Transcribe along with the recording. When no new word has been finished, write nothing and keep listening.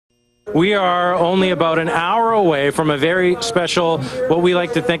We are only about an hour away from a very special, what we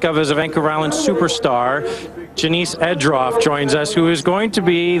like to think of as a Vancouver Island superstar. Jeenece Edroff joins us, who is going to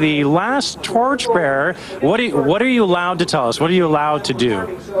be the last torchbearer. What are you allowed to tell us? What are you allowed to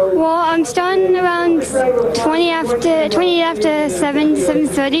do? Well, I'm starting around 20 after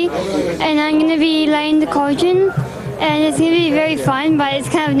 7:30, and I'm going to be lighting the cauldron. And it's going to be very fun, but it's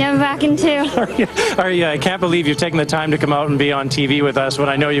kind of nerve-wracking too. I can't believe you've taken the time to come out and be on TV with us when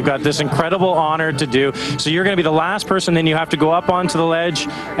I know you've got this incredible honor to do. So you're going to be the last person, then you have to go up onto the ledge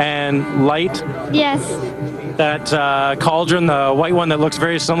and light. Yes. That cauldron, the white one that looks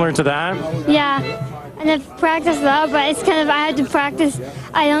very similar to that. Yeah. And I've practiced that, but it's kind of, I had to practice.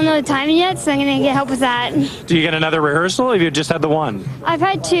 I don't know the timing yet, so I'm going to get help with that. Do you get another rehearsal, or have you just had the one? I've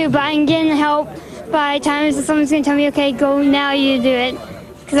had two, but I'm getting help. By the time someone's going to tell me, okay, go now, you do it.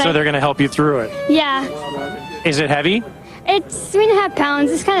 So they're going to help you through it? Yeah. Is it heavy? It's 3.5 pounds.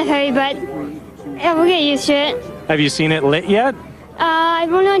 It's kind of heavy, but yeah, we'll get used to it. Have you seen it lit yet? I've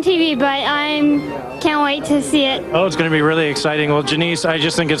been on TV, but I can't wait to see it. Oh, it's going to be really exciting. Well, Jeenece, I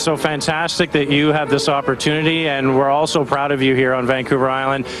just think it's so fantastic that you have this opportunity, and we're all so proud of you here on Vancouver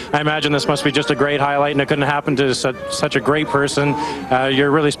Island. I imagine this must be just a great highlight, and it couldn't happen to such a great person.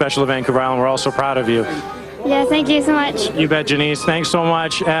 You're really special to Vancouver Island. We're all so proud of you. Yeah, thank you so much. You bet, Jeenece. Thanks so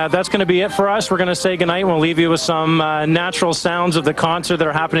much. That's going to be it for us. We're going to say goodnight, and we'll leave you with some natural sounds of the concert that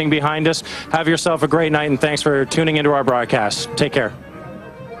are happening behind us. Have yourself a great night, and thanks for tuning into our broadcast. Take care.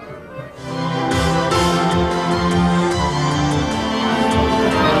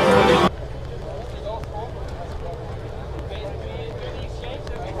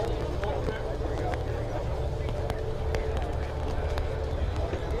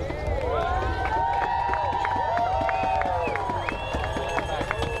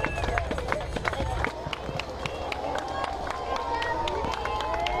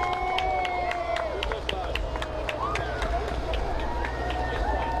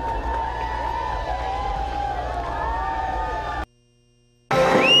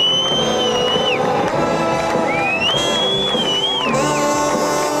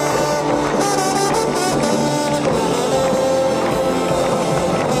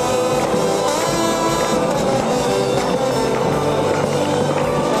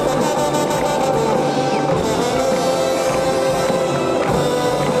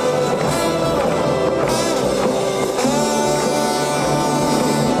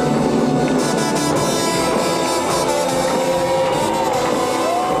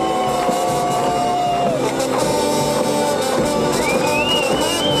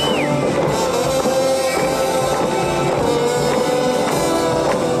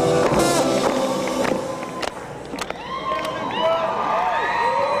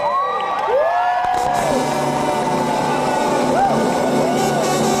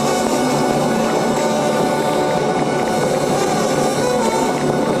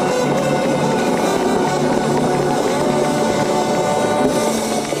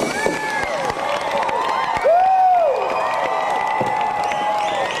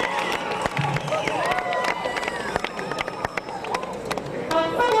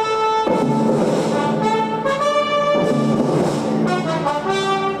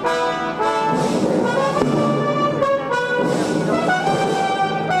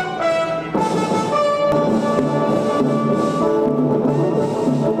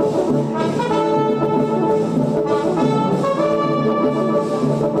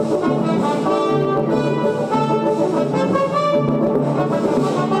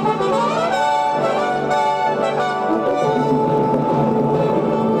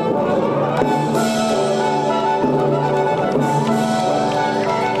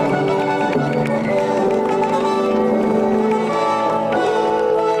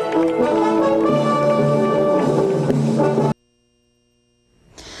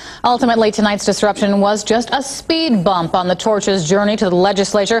 Ultimately, tonight's disruption was just a speed bump on the torch's journey to the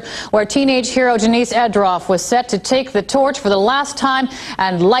legislature, where teenage hero Jeenece Edroff was set to take the torch for the last time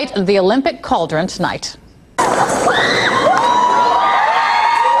and light the Olympic cauldron tonight.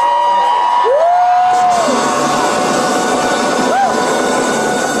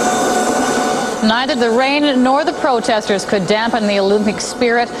 Neither the rain nor the protesters could dampen the Olympic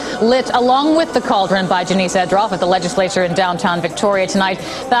spirit, lit along with the cauldron by Jeenece Edroff at the legislature in downtown Victoria tonight.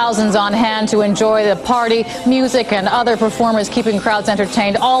 Thousands on hand to enjoy the party, music and other performers keeping crowds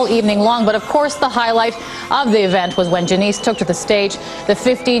entertained all evening long. But of course, the highlight of the event was when Jeenece took to the stage. The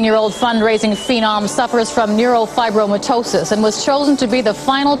 15-year-old fundraising phenom suffers from neurofibromatosis and was chosen to be the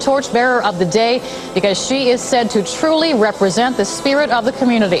final torchbearer of the day because she is said to truly represent the spirit of the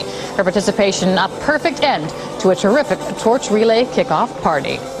community. Her participation a perfect end to a terrific torch relay kickoff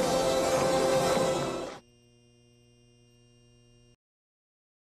party.